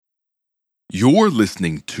You're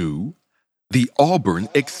listening to the Auburn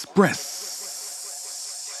Express.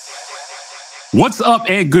 What's up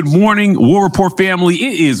and good morning, War Report family.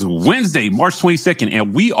 It is Wednesday, March 22nd,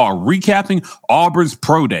 and we are recapping Auburn's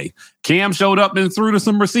Pro Day. Cam showed up and threw to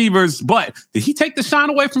some receivers, but did he take the shine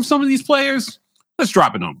away from some of these players? Let's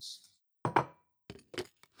drop it on him.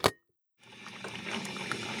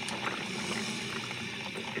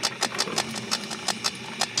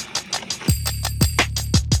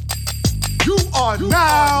 You are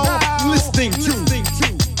now listening to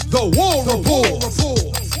the War Report.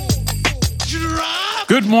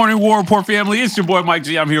 Good morning, War Report family. It's your boy Mike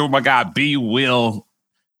G. I'm here with my guy B. Will.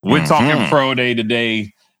 We're talking Pro Day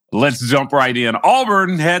today. Let's jump right in.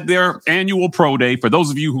 Auburn had their annual Pro Day. For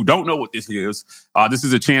those of you who don't know what this is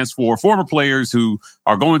a chance for former players who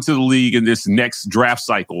are going to the league in this next draft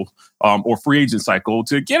cycle or free agent cycle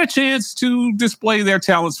to get a chance to display their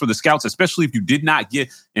talents for the scouts, especially if you did not get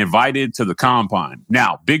invited to the combine.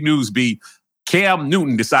 Now, big news be Cam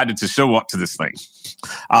Newton decided to show up to this thing.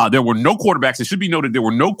 There were no quarterbacks. It should be noted there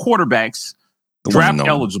were no quarterbacks draft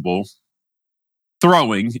eligible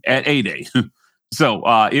throwing at A-Day. So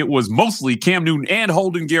it was mostly Cam Newton and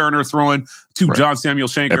Holden Gariner throwing to John Samuel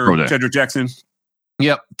Shanker, Cedric Jackson,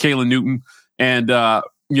 Kalen Newton, and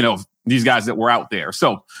these guys that were out there.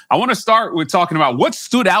 So I want to start with talking about what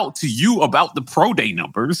stood out to you about the Pro Day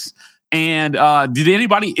numbers, and did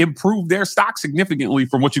anybody improve their stock significantly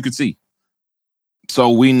from what you could see? So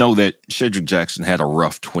we know that Cedric Jackson had a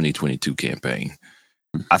rough 2022 campaign.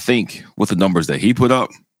 I think with the numbers that he put up,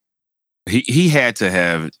 he had to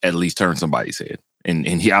have at least turned somebody's head. And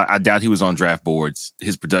I doubt he was on draft boards.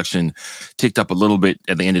 His production ticked up a little bit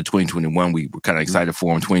at the end of 2021. We were kind of excited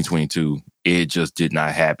for him. 2022, it just did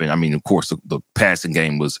not happen. I mean, of course, the passing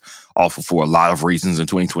game was awful for a lot of reasons in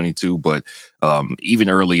 2022, but even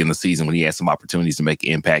early in the season when he had some opportunities to make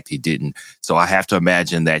an impact, he didn't. So I have to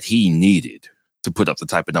imagine that he needed to put up the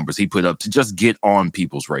type of numbers he put up to just get on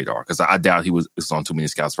people's radar. Because I doubt he was on too many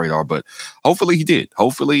scouts' radar, but hopefully he did.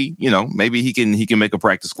 Hopefully, maybe he can make a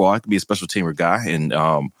practice squad, be a special teamer guy, and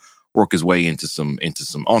work his way onto some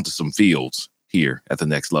fields here at the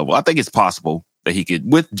next level. I think it's possible that he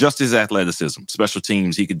could, with just his athleticism, special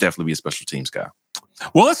teams, he could definitely be a special teams guy.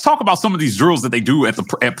 Well, let's talk about some of these drills that they do at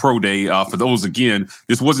Pro Day. For those, again,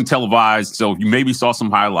 this wasn't televised, so you maybe saw some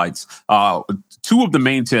highlights. Two of the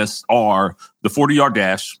main tests are the 40-yard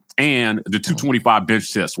dash and the 225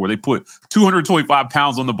 bench test, where they put 225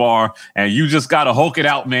 pounds on the bar, and you just got to hulk it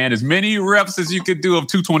out, man. As many reps as you could do of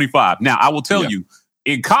 225. Now, I will tell you,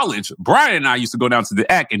 in college, Brian and I used to go down to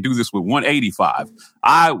the AC and do this with 185.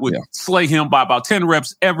 I would slay him by about 10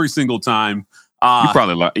 reps every single time. You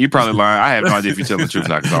probably lying. I have no idea if you tell the truth or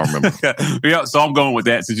not, because I don't remember. So I'm going with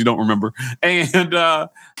that since you don't remember. And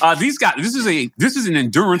these guys, this is an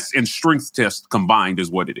endurance and strength test combined, is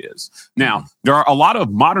what it is. Now, there are a lot of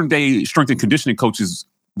modern day strength and conditioning coaches,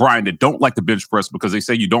 Brian, that don't like the bench press because they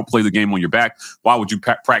say you don't play the game on your back. Why would you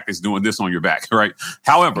practice doing this on your back, right?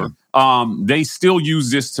 However, they still use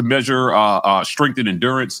this to measure strength and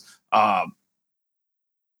endurance.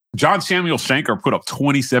 John Samuel Shanker put up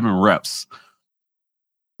 27 reps.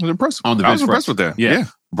 I was impressed. On the I was impressed with that. Yeah.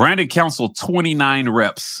 Brandon Council, 29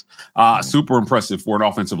 reps. Super impressive for an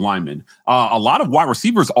offensive lineman. A lot of wide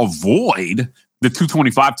receivers avoid the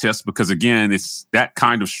 225 test because, again, it's that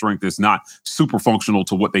kind of strength is not super functional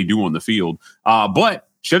to what they do on the field. But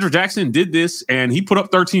Cedric Jackson did this, and he put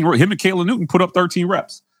up 13. Him and Kalen Newton put up 13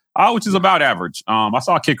 reps, which is about average. I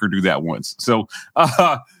saw a kicker do that once. So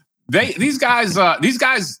these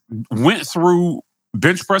guys went through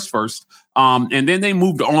bench press first, and then they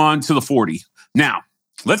moved on to the 40. Now,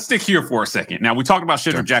 let's stick here for a second. Now, we talked about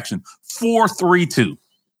Cedric Jackson, 4.32.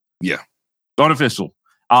 Yeah. Unofficial.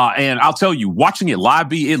 And I'll tell you, watching it live,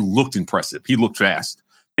 it looked impressive. He looked fast.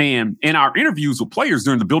 And in our interviews with players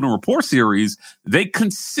during the Build and Report series, they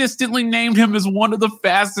consistently named him as one of the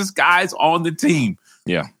fastest guys on the team.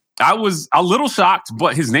 Yeah. I was a little shocked,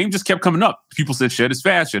 but his name just kept coming up. People said, Shed is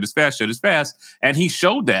fast, Shed is fast, Shed is fast. And he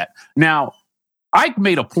showed that. Now, Ike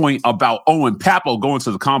made a point about Owen Pappo going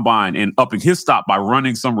to the combine and upping his stop by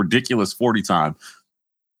running some ridiculous 40 time.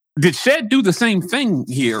 Did Shed do the same thing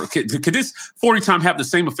here? Could this 40 time have the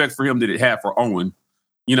same effect for him that it had for Owen?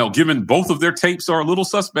 Given both of their tapes are a little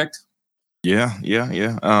suspect. Yeah.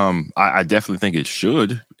 I definitely think it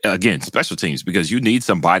should. Again, special teams, because you need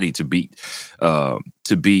somebody to beat the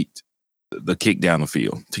kick down the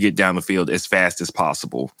field, to get down the field as fast as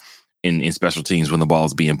possible in special teams when the ball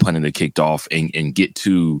is being punted and kicked off, and get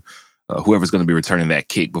to whoever's going to be returning that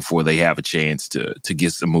kick before they have a chance to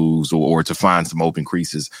get some moves or to find some open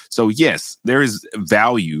creases. So yes, there is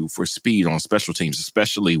value for speed on special teams,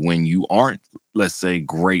 especially when you aren't, let's say,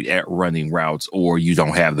 great at running routes or you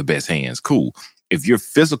don't have the best hands. Cool. If you're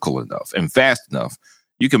physical enough and fast enough,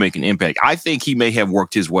 you can make an impact. I think he may have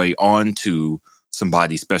worked his way onto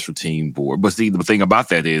somebody's special team board. But see, the thing about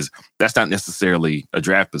that is that's not necessarily a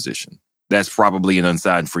draft position. That's probably an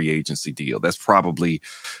unsigned free agency deal. That's probably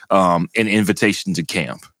an invitation to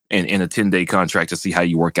camp and a 10-day contract to see how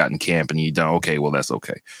you work out in camp. And you don't, okay, well, that's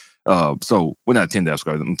okay. So we're not 10 days,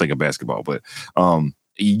 I'm thinking basketball, but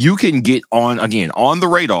you can get on the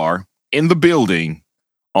radar, in the building,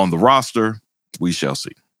 on the roster. We shall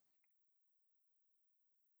see.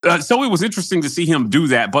 So it was interesting to see him do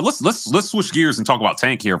that. But let's switch gears and talk about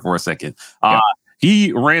Tank here for a second.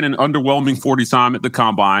 He ran an underwhelming 40 time at the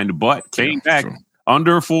combine, but came back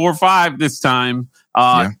under 4.5 this time.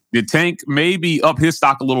 Did Tank maybe up his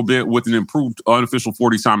stock a little bit with an improved unofficial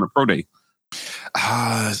 40 time at Pro Day?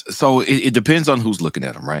 So it depends on who's looking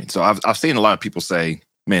at him, right? So I've seen a lot of people say,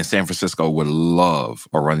 man, San Francisco would love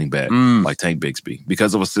a running back like Tank Bigsby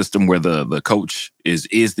because of a system where the coach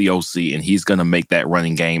is the OC and he's going to make that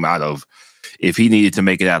running game out of, if he needed to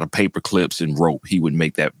make it out of paper clips and rope, he would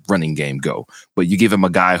make that running game go. But you give him a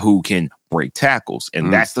guy who can break tackles.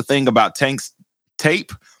 And that's the thing about Tank's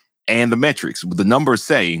tape and the metrics. The numbers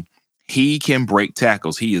say he can break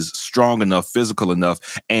tackles. He is strong enough, physical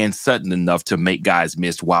enough, and sudden enough to make guys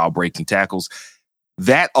miss while breaking tackles.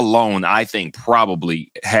 That alone, I think,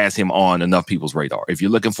 probably has him on enough people's radar. If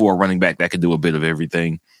you're looking for a running back that can do a bit of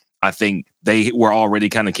everything, I think they were already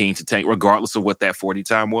kind of keen to Tank, regardless of what that 40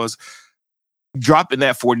 time was. Dropping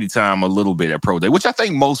that 40 time a little bit at Pro Day, which I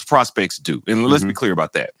think most prospects do. And let's be clear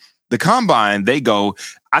about that. The combine, they go,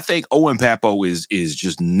 I think Owen Papo is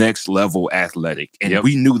just next level athletic. And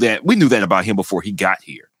we knew that about him before he got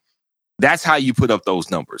here. That's how you put up those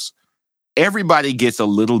numbers. Everybody gets a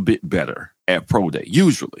little bit better at Pro Day.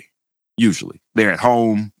 Usually they're at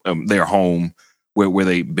home. They're home where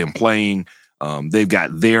they've been playing. They've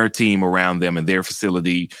got their team around them and their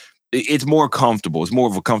facility. It's more comfortable. It's more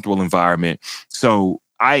of a comfortable environment. So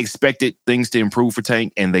I expected things to improve for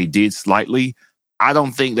Tank, and they did slightly. I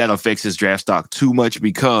don't think that affects his draft stock too much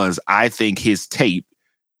because I think his tape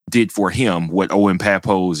did for him what Owen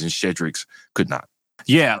Papo's and Shedrick's could not.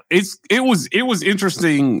 Yeah, it was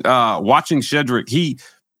interesting watching Shedrick.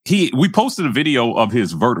 We posted a video of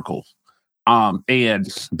his vertical, and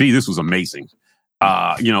this was amazing.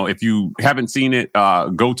 If you haven't seen it,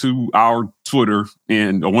 go to our Twitter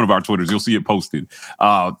and one of our Twitters, you'll see it posted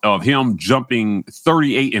of him jumping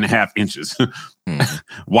 38 and a half inches.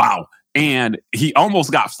 Wow. And he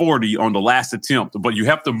almost got 40 on the last attempt, but you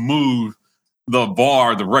have to move the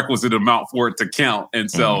bar, the requisite amount for it to count.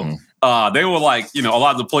 And so they were like, a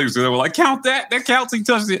lot of the players, they were like, count that counts. He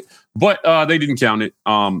touched it. But they didn't count it.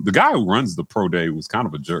 The guy who runs the Pro Day was kind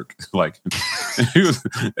of a jerk. Like he was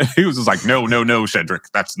just like, no, Shedrick,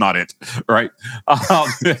 that's not it, right?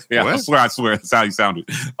 Yeah, I swear, that's how he sounded.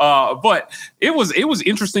 But it was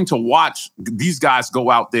interesting to watch these guys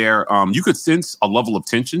go out there. You could sense a level of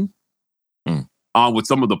tension with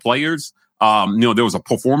some of the players. There was a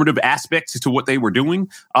performative aspect to what they were doing,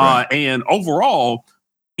 and overall.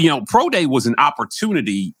 Pro Day was an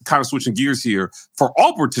opportunity, kind of switching gears here, for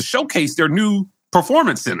Auburn to showcase their new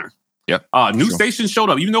performance center. Yep. News station showed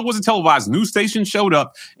up. Even though it wasn't televised, news station showed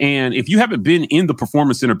up. And if you haven't been in the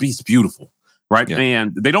performance center, it's beautiful, right? Yeah.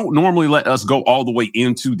 And they don't normally let us go all the way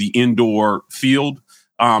into the indoor field,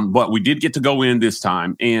 but we did get to go in this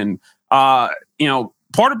time. And,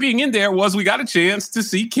 part of being in there was we got a chance to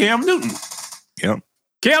see Cam Newton. Yep.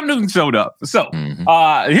 Cam Newton showed up. So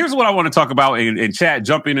here's what I want to talk about. And Chad,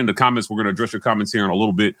 jump in the comments. We're going to address your comments here in a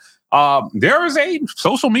little bit. There is a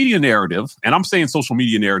social media narrative, and I'm saying social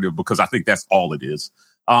media narrative because I think that's all it is,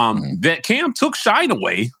 that Cam took shine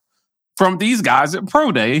away from these guys at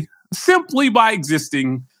Pro Day simply by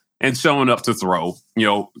existing and showing up to throw.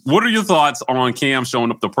 What are your thoughts on Cam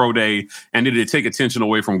showing up to Pro Day, and did it take attention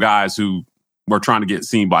away from guys who were trying to get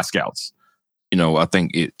seen by scouts? I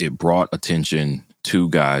think it brought attention to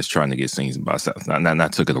guys trying to get seen by scouts.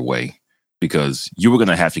 Not took it away because you were going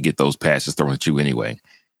to have to get those passes thrown at you anyway.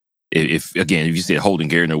 If you said Holden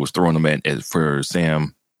Gardner was throwing them for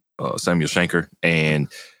Samuel Shanker, and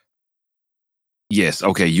yes,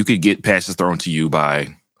 okay, you could get passes thrown to you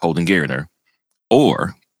by Holden Gardner,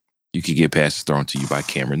 or you could get passes thrown to you by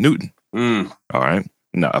Cameron Newton. All right.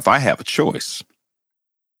 Now, if I have a choice,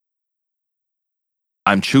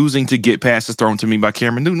 I'm choosing to get passes thrown to me by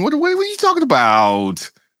Cameron Newton. What are you talking about?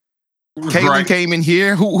 Caleb came in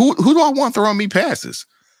here. Who do I want throwing me passes?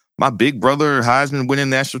 my big brother Heisman winning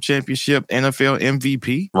national championship, NFL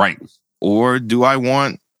MVP? Right. Or do I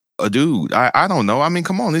want a dude? I don't know. I mean,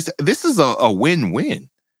 come on. This is a win-win.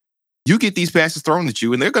 You get these passes thrown at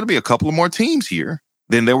you, and there are going to be a couple of more teams here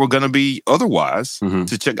than there were going to be otherwise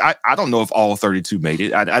to check. I don't know if all 32 made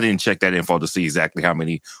it. I didn't check that info to see exactly how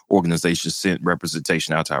many organizations sent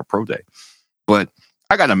representation out to our pro day. But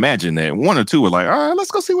I got to imagine that one or two were like, all right,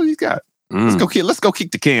 let's go see what he's got. Let's go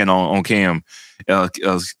kick the can on Cam.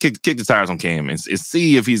 Kick the tires on Cam and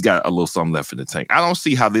see if he's got a little something left in the tank. I don't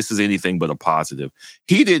see how this is anything but a positive.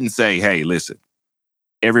 He didn't say, hey, listen,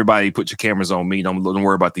 everybody put your cameras on me. Don't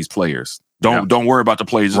worry about these players. Don't worry about the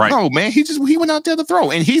players. Right. No, man, he went out there to throw.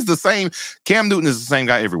 And he's the same. Cam Newton is the same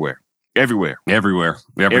guy everywhere. Everywhere.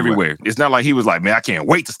 It's not like he was like, man, I can't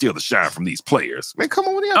wait to steal the shine from these players. Man, come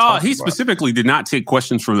on. What are you talking about? He specifically did not take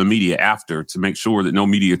questions from the media after to make sure that no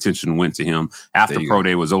media attention went to him. After pro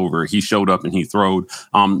day was over, he showed up and he throwed.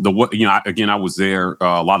 I was there.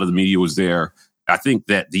 A lot of the media was there. I think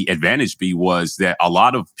that the advantage was that a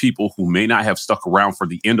lot of people who may not have stuck around for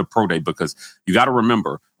the end of pro day, because you got to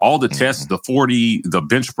remember all the tests, the 40, the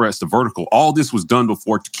bench press, the vertical, all this was done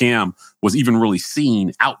before Cam was even really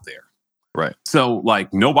seen out there. Right. So,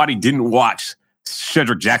 like, nobody didn't watch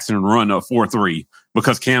Shedrick Jackson run a 4.3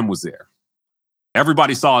 because Cam was there.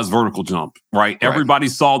 Everybody saw his vertical jump, right? Everybody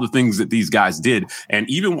saw the things that these guys did. And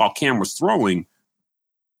even while Cam was throwing,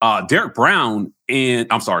 Derek Hall,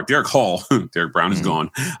 Derek Brown is gone.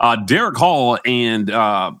 Derek Hall and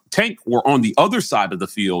Tank were on the other side of the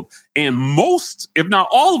field. And most, if not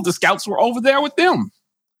all of the scouts were over there with them.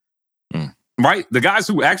 Right? The guys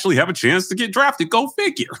who actually have a chance to get drafted, go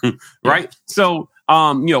figure. Right? So,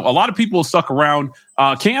 a lot of people stuck around.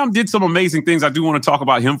 Cam did some amazing things. I do want to talk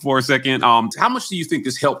about him for a second. How much do you think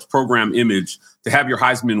this helped program image to have your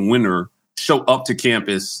Heisman winner show up to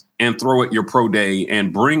campus and throw at your pro day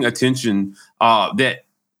and bring attention that,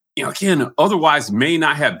 again, otherwise may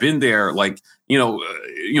not have been there? Like,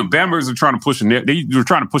 Bammers are trying to push they were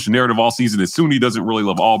trying to push a narrative all season that Sunni doesn't really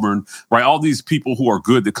love Auburn, right? All these people who are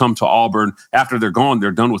good that come to Auburn, after they're gone,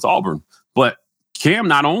 they're done with Auburn. But Cam,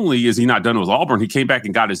 not only is he not done with Auburn, he came back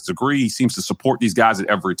and got his degree. He seems to support these guys at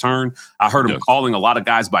every turn. I heard him calling a lot of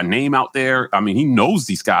guys by name out there. I mean, he knows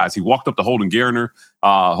these guys. He walked up to Holden Garner.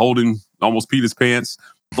 Holden almost peed his pants.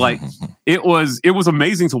 Like, it was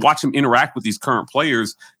amazing to watch him interact with these current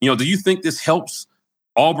players. Do you think this helps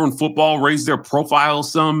Auburn football raise their profile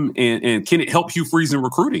some? And can it help Hugh Freeze in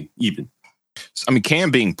recruiting even? I mean,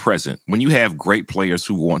 Cam being present, when you have great players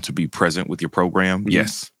who want to be present with your program,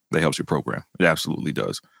 yes, that helps your program. It absolutely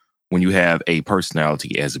does. When you have a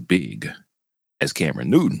personality as big as Cameron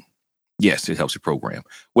Newton, yes, it helps your program.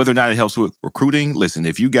 Whether or not it helps with recruiting, listen,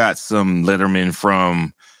 if you got some lettermen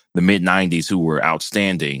from the mid-'90s who were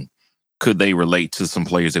outstanding, could they relate to some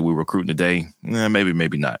players that we're recruiting today? Maybe,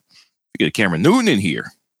 maybe not. You get Cameron Newton in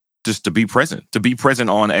here just to be present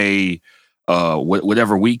on a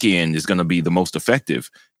whatever weekend is going to be the most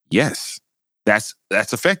effective. Yes, that's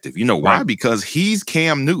effective. You know why? Right. Because he's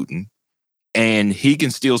Cam Newton and he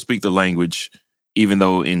can still speak the language, even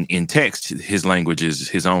though in text his language is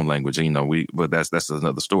his own language. But that's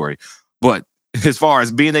another story. But as far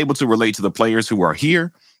as being able to relate to the players who are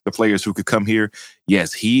here, the players who could come here,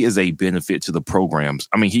 yes, he is a benefit to the programs.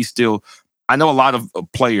 I mean, I know a lot of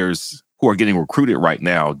players who are getting recruited right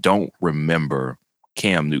now don't remember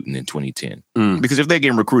Cam Newton in 2010. Because if they're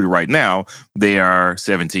getting recruited right now, they are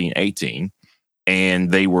 17, 18,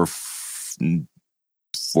 and they were 4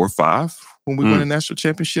 or 5 when we won a national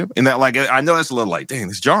championship. And that, like, I know that's a little like, dang,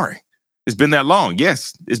 it's jarring. It's been that long.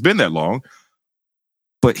 Yes, it's been that long.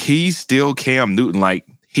 But he's still Cam Newton. Like,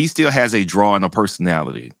 he still has a draw and a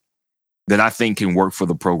personality that I think can work for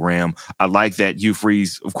the program. I like that Hugh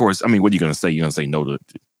Freeze, of course. I mean, what are you going to say? You're going to say no to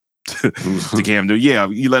Cam Newton? Yeah,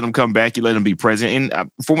 you let him come back. You let him be present. And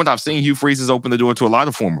from what I've seen, Hugh Freeze has opened the door to a lot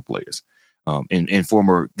of former players and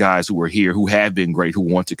former guys who were here who have been great, who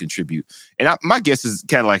want to contribute. And my guess is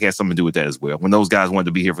Cadillac has something to do with that as well. When those guys wanted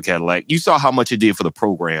to be here for Cadillac, you saw how much it did for the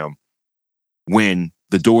program when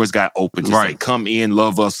the doors got open to say, come in,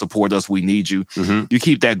 love us, support us, we need you. You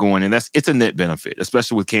keep that going, and it's a net benefit,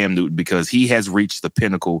 especially with Cam Newton, because he has reached the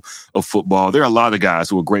pinnacle of football. There are a lot of guys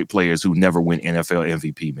who are great players who never win NFL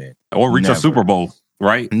MVP, man. Or reach a Super Bowl,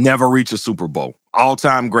 right? Never reach a Super Bowl.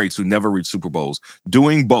 All-time greats who never reach Super Bowls.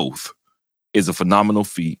 Doing both is a phenomenal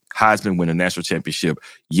feat. Heisman win a national championship.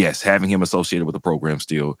 Yes, having him associated with the program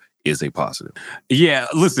still is a positive. Yeah,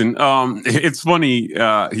 listen, it's funny.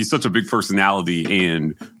 He's such a big personality,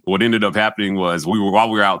 and what ended up happening was while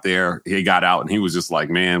we were out there, he got out and he was just like,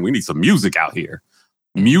 man, we need some music out here.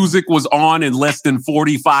 Music was on in less than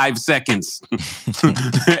 45 seconds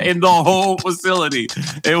in the whole facility.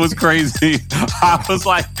 It was crazy. I was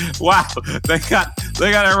like, wow, they got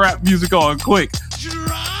that rap music on quick.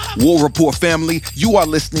 War Report family, you are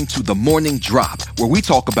listening to The Morning Drop, where we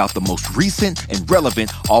talk about the most recent and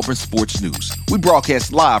relevant Auburn sports news. We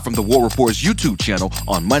broadcast live from the War Report's YouTube channel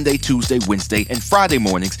on Monday, Tuesday, Wednesday, and Friday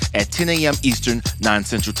mornings at 10 a.m. Eastern, 9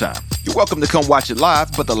 Central Time. You're welcome to come watch it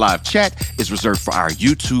live, but the live chat is reserved for our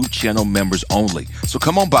YouTube channel members only. So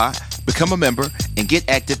come on by, become a member, and get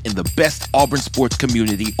active in the best Auburn sports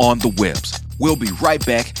community on the webs. We'll be right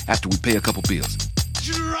back after we pay a couple bills.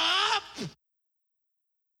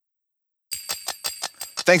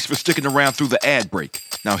 Thanks for sticking around through the ad break.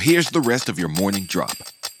 Now here's the rest of your morning drop.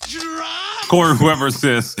 Corey Weber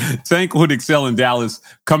says Tank would excel in Dallas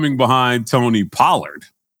coming behind Tony Pollard.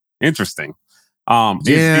 Interesting. Is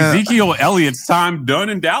Ezekiel Elliott's time done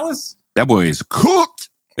in Dallas? That boy is cooked.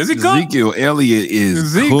 Is he cooked? Ezekiel Elliott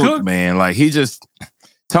is cooked, man. Like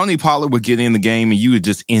Tony Pollard would get in the game and you would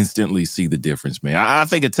just instantly see the difference, man. I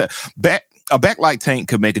think a back like Tank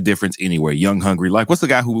could make a difference anywhere. Young, hungry. Like, what's the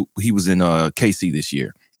guy who he was in KC this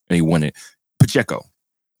year and he won it? Pacheco.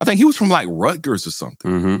 I think he was from like Rutgers or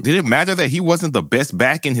something. Mm-hmm. Did it matter that he wasn't the best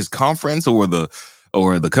back in his conference or the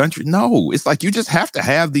country? No, it's like you just have to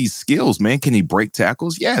have these skills, man. Can he break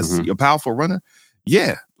tackles? Yes. Mm-hmm. A powerful runner?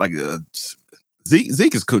 Yeah. Like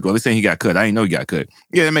Zeke is cooked. Well, they're saying he got cut. I didn't know he got cut.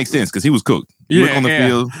 Yeah, that makes sense because he was cooked. Look on the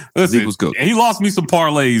field, listen, Zeke was cooked. He lost me some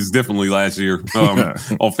parlays definitely last year on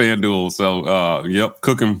FanDuel. So, yep,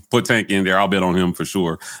 cook him, put Tank in there. I'll bet on him for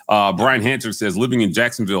sure. Brian Hancher says, living in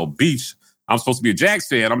Jacksonville Beach, I'm supposed to be a Jags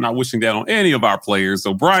fan. I'm not wishing that on any of our players.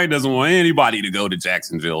 So Brian doesn't want anybody to go to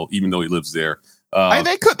Jacksonville, even though he lives there. Hey,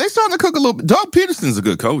 they starting to cook a little bit. Doug Peterson's a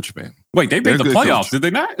good coach, man. Wait, they made the playoffs, did they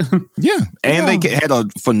not? Yeah. And they had a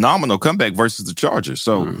phenomenal comeback versus the Chargers.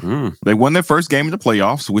 So they won their first game in the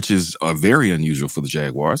playoffs, which is very unusual for the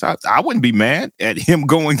Jaguars. I wouldn't be mad at him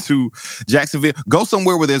going to Jacksonville. Go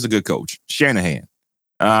somewhere where there's a good coach. Shanahan.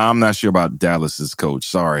 I'm not sure about Dallas's coach.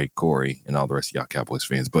 Sorry, Corey, and all the rest of y'all Cowboys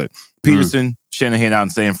fans. But Peterson, Shanahan out in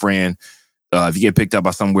San Fran. If you get picked up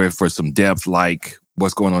by somewhere for some depth like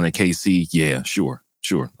what's going on at KC, yeah, sure.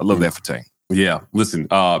 I love that for Tank. Yeah, listen,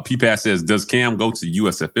 P-Pass says, does Cam go to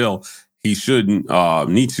USFL? He shouldn't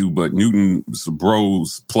need to, but Newton's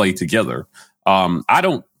bros play together. I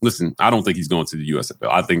don't think he's going to the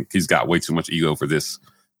USFL. I think he's got way too much ego for this.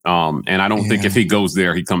 And I don't think if he goes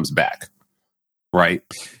there, he comes back. Right?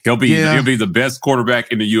 He'll be the best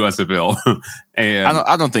quarterback in the USFL. And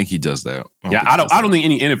I don't think he does that. I don't think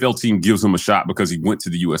any NFL team gives him a shot because he went to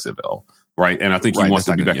the USFL. Right. And I think he wants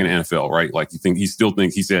to be back in the NFL. Right. Like he still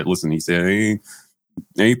thinks he said, hey,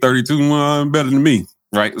 ain't 32 better than me.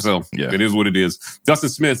 Right. So it is what it is. Dustin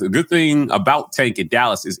Smith, a good thing about Tank in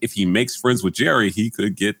Dallas is if he makes friends with Jerry, he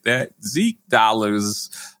could get that Zeke dollars.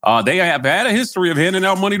 They have had a history of handing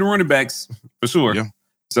out money to running backs for sure. Yeah.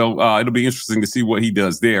 So it'll be interesting to see what he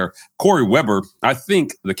does there. Corey Weber, I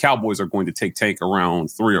think the Cowboys are going to take Tank around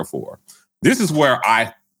 3 or 4. This is where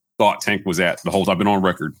I thought Tank was at the whole time. I've been on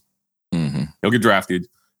record. Mm-hmm. He'll get drafted.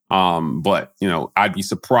 But, I'd be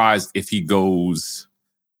surprised if he goes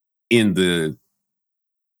before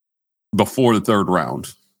the 3rd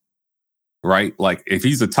round. Right? Like if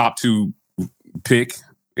he's a top 2 pick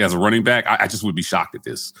as a running back, I just would be shocked at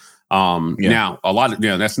this. Now,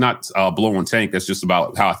 that's not blowing Tank. That's just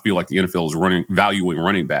about how I feel like the NFL is valuing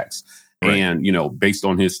running backs. Right. And, based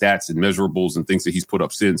on his stats and measurables and things that he's put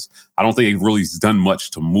up since, I don't think he really has done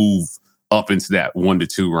much to move up into that 1 to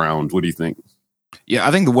 2 round. What do you think? Yeah,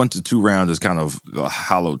 I think the 1 to 2 round is kind of a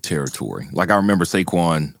hollow territory. Like I remember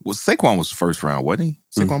Saquon was first round, wasn't he?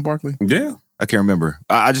 Saquon Barkley? Yeah. I can't remember.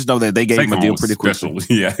 I just know that they gave him a deal pretty quickly.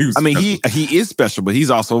 Yeah, he is special, but he's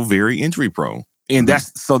also very injury prone. And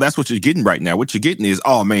that's what you're getting right now. What you're getting is,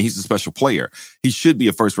 oh man, he's a special player. He should be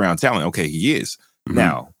a first round talent. Okay, he is. Mm-hmm.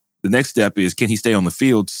 Now, the next step is, can he stay on the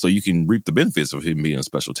field so you can reap the benefits of him being a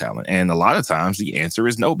special talent? And a lot of times the answer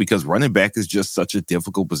is no, because running back is just such a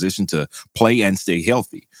difficult position to play and stay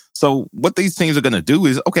healthy. So what these teams are going to do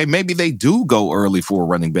is, okay, maybe they do go early for a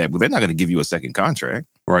running back, but they're not going to give you a second contract.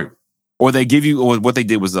 Right. Or what they did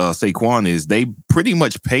was Saquon is they pretty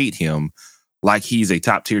much paid him like he's a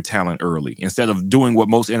top tier talent early, instead of doing what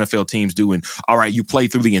most NFL teams do. And all right, you play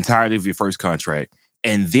through the entirety of your first contract,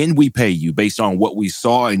 and then we pay you based on what we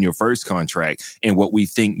saw in your first contract and what we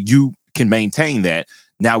think you can maintain that.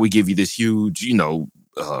 Now we give you this huge,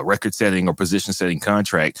 record setting or position setting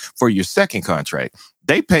contract for your second contract.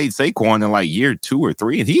 They paid Saquon in like year 2 or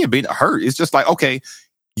 3, and he had been hurt. It's just like, okay,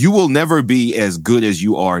 you will never be as good as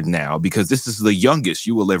you are now because this is the youngest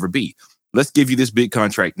you will ever be. let's give you this big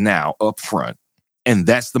contract now up front. And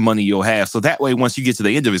that's the money you'll have. So that way, once you get to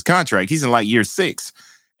the end of his contract, he's in like year 6.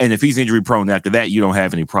 And if he's injury prone after that, you don't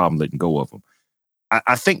have any problem letting go of him.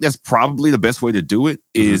 I think that's probably the best way to do it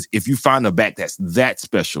is if you find a back that's that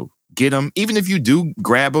special, get him. Even if you do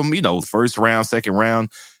grab him, first round, second round,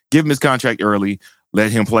 give him his contract early, let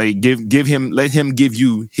him play, let him give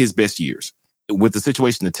you his best years. With the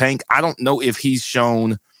situation in the tank, I don't know if he's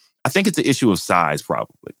shown, I think it's an issue of size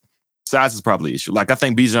probably. Size is probably an issue. Like I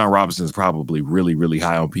think Bijan Robinson is probably really, really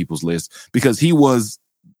high on people's list because he was,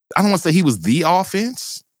 I don't want to say he was the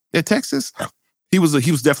offense at Texas. He was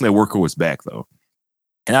definitely a workhorse back though.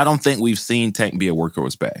 And I don't think we've seen Tank be a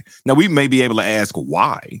workhorse back. Now, we may be able to ask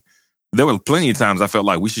why. There were plenty of times I felt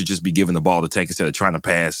like we should just be giving the ball to Tank instead of trying to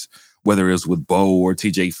pass, whether it was with Bo or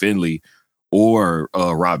TJ Finley or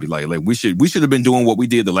Robbie. Like we should have been doing what we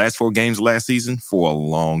did the last 4 games of last season for a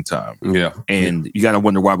long time. Yeah. And you got to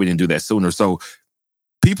wonder why we didn't do that sooner. So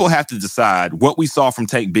people have to decide what we saw from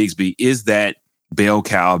Tank Bigsby is that bell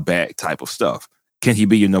cow back type of stuff. Can he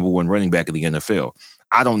be your number 1 running back in the NFL?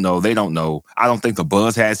 I don't know. They don't know. I don't think the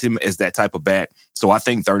buzz has him as that type of back. So I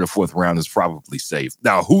think 3rd or 4th round is probably safe.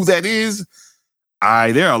 Now, who that is,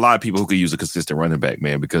 there are a lot of people who could use a consistent running back,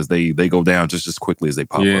 man, because they go down just as quickly as they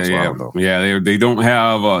pop up. So I don't know. Yeah, they don't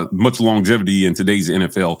have much longevity in today's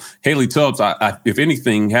NFL. Haley Tubbs, if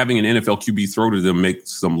anything, having an NFL QB throw to them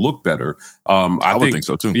makes them look better. I would think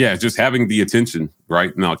so too. Yeah, just having the attention,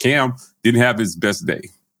 right? Now, Cam didn't have his best day.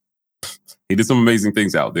 He did some amazing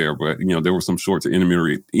things out there, but there were some short to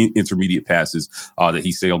intermediate passes that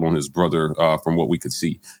he sailed on his brother from what we could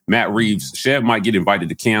see. Matt Reeves, Shev might get invited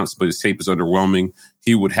to camps, but his tape is underwhelming.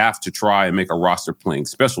 He would have to try and make a roster playing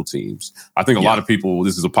special teams. I think a lot of people,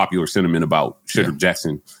 this is a popular sentiment about Shedrick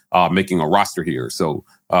Jackson making a roster here. So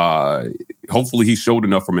hopefully he showed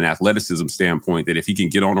enough from an athleticism standpoint that if he can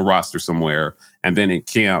get on a roster somewhere and then in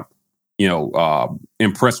camp,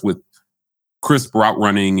 impress with crisp route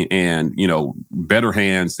running and, better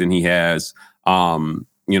hands than he has,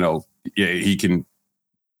 he can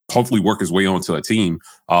hopefully work his way onto a team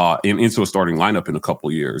and into a starting lineup in a couple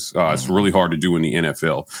of years. It's really hard to do in the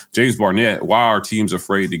NFL. James Barnett, why are teams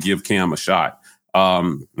afraid to give Cam a shot?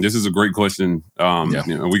 This is a great question.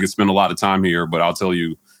 We could spend a lot of time here, but I'll tell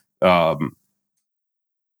you,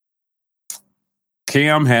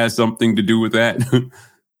 Cam has something to do with that.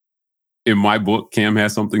 In my book, Cam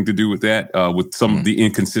has something to do with that, with some of the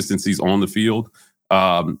inconsistencies on the field.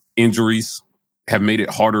 Injuries have made it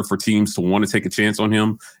harder for teams to want to take a chance on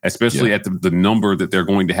him, especially at the number that they're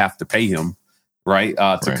going to have to pay him, right?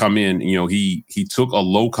 To come in. He took a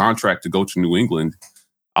low contract to go to New England,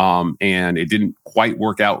 and it didn't quite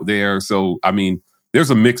work out there. So,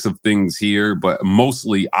 there's a mix of things here, but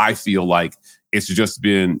mostly I feel like it's just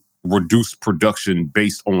been reduced production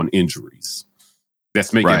based on injuries.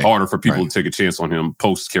 That's making it harder for people to take a chance on him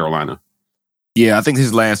post Carolina. Yeah, I think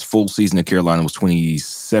his last full season at Carolina was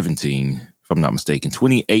 2017, if I'm not mistaken.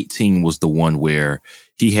 2018 was the one where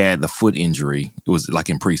he had the foot injury. It was like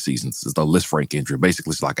in preseason. It's the Lisfranc injury.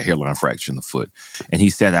 Basically, it's like a hairline fracture in the foot. And he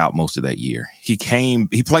sat out most of that year. He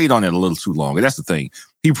played on it a little too long. And that's the thing.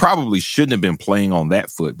 He probably shouldn't have been playing on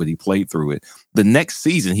that foot, but he played through it. The next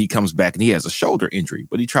season, he comes back and he has a shoulder injury,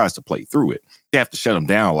 but he tries to play through it. They have to shut him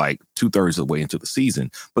down like 2/3 of the way into the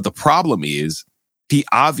season. But the problem is he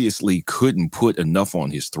obviously couldn't put enough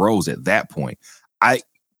on his throws at that point.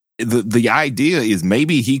 The idea is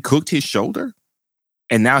maybe he cooked his shoulder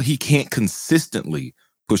and now he can't consistently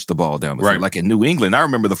push the ball down the field. Like in New England, I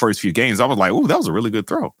remember the first few games, I was like, oh, that was a really good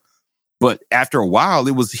throw. But after a while,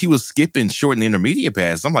 he was skipping short and intermediate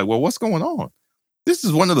passes. I'm like, well, what's going on? This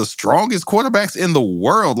is one of the strongest quarterbacks in the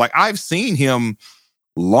world. Like I've seen him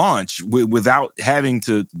launch without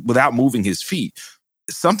moving his feet.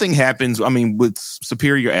 Something happens. With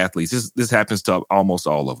superior athletes, this happens to almost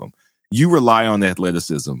all of them. You rely on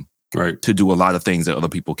athleticism, to do a lot of things that other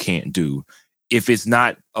people can't do. If it's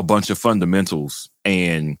not a bunch of fundamentals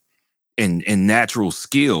and natural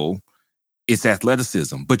skill, it's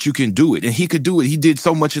athleticism, but you can do it. And he could do it. He did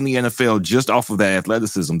so much in the NFL just off of that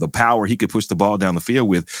athleticism, the power he could push the ball down the field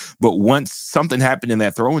with. But once something happened in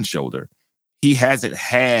that throwing shoulder, he hasn't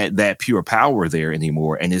had that pure power there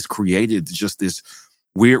anymore. And it's created just this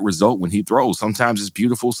weird result when he throws. Sometimes it's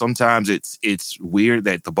beautiful. Sometimes it's weird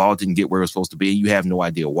that the ball didn't get where it was supposed to be. You have no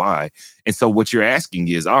idea why. And so what you're asking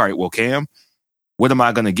is, all right, well, Cam, what am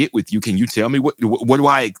I going to get with you? Can you tell me what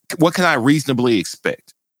can I reasonably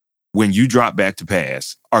expect? When you drop back to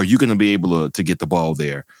pass, are you going to be able to get the ball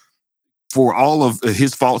there? For all of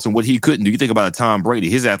his faults and what he couldn't do, you think about a Tom Brady,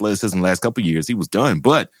 his athleticism the last couple of years, he was done,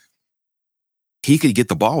 but he could get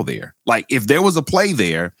the ball there. Like if there was a play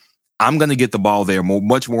there, I'm going to get the ball there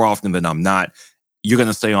much more often than I'm not. You're going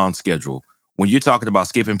to stay on schedule. When you're talking about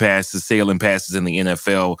skipping passes, sailing passes in the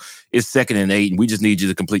NFL, it's 2nd and 8, and we just need you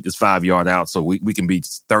to complete this 5-yard out so we can be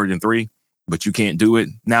 3rd and 3, but you can't do it.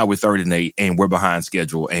 Now we're 3rd and 8, and we're behind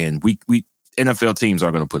schedule, and we NFL teams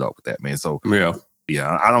aren't going to put up with that, man. So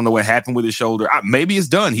yeah, I don't know what happened with his shoulder. Maybe it's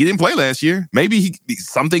done. He didn't play last year. Maybe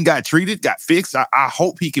something got treated, got fixed. I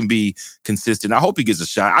hope he can be consistent. I hope he gets a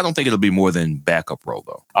shot. I don't think it'll be more than backup role,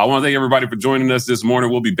 though. I want to thank everybody for joining us this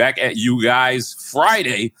morning. We'll be back at you guys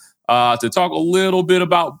Friday to talk a little bit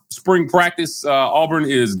about spring practice. Auburn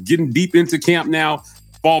is getting deep into camp now.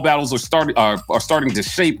 Fall battles are starting to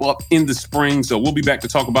shape up in the spring, so we'll be back to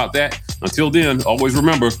talk about that. Until then, always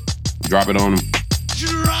remember, drop it on them.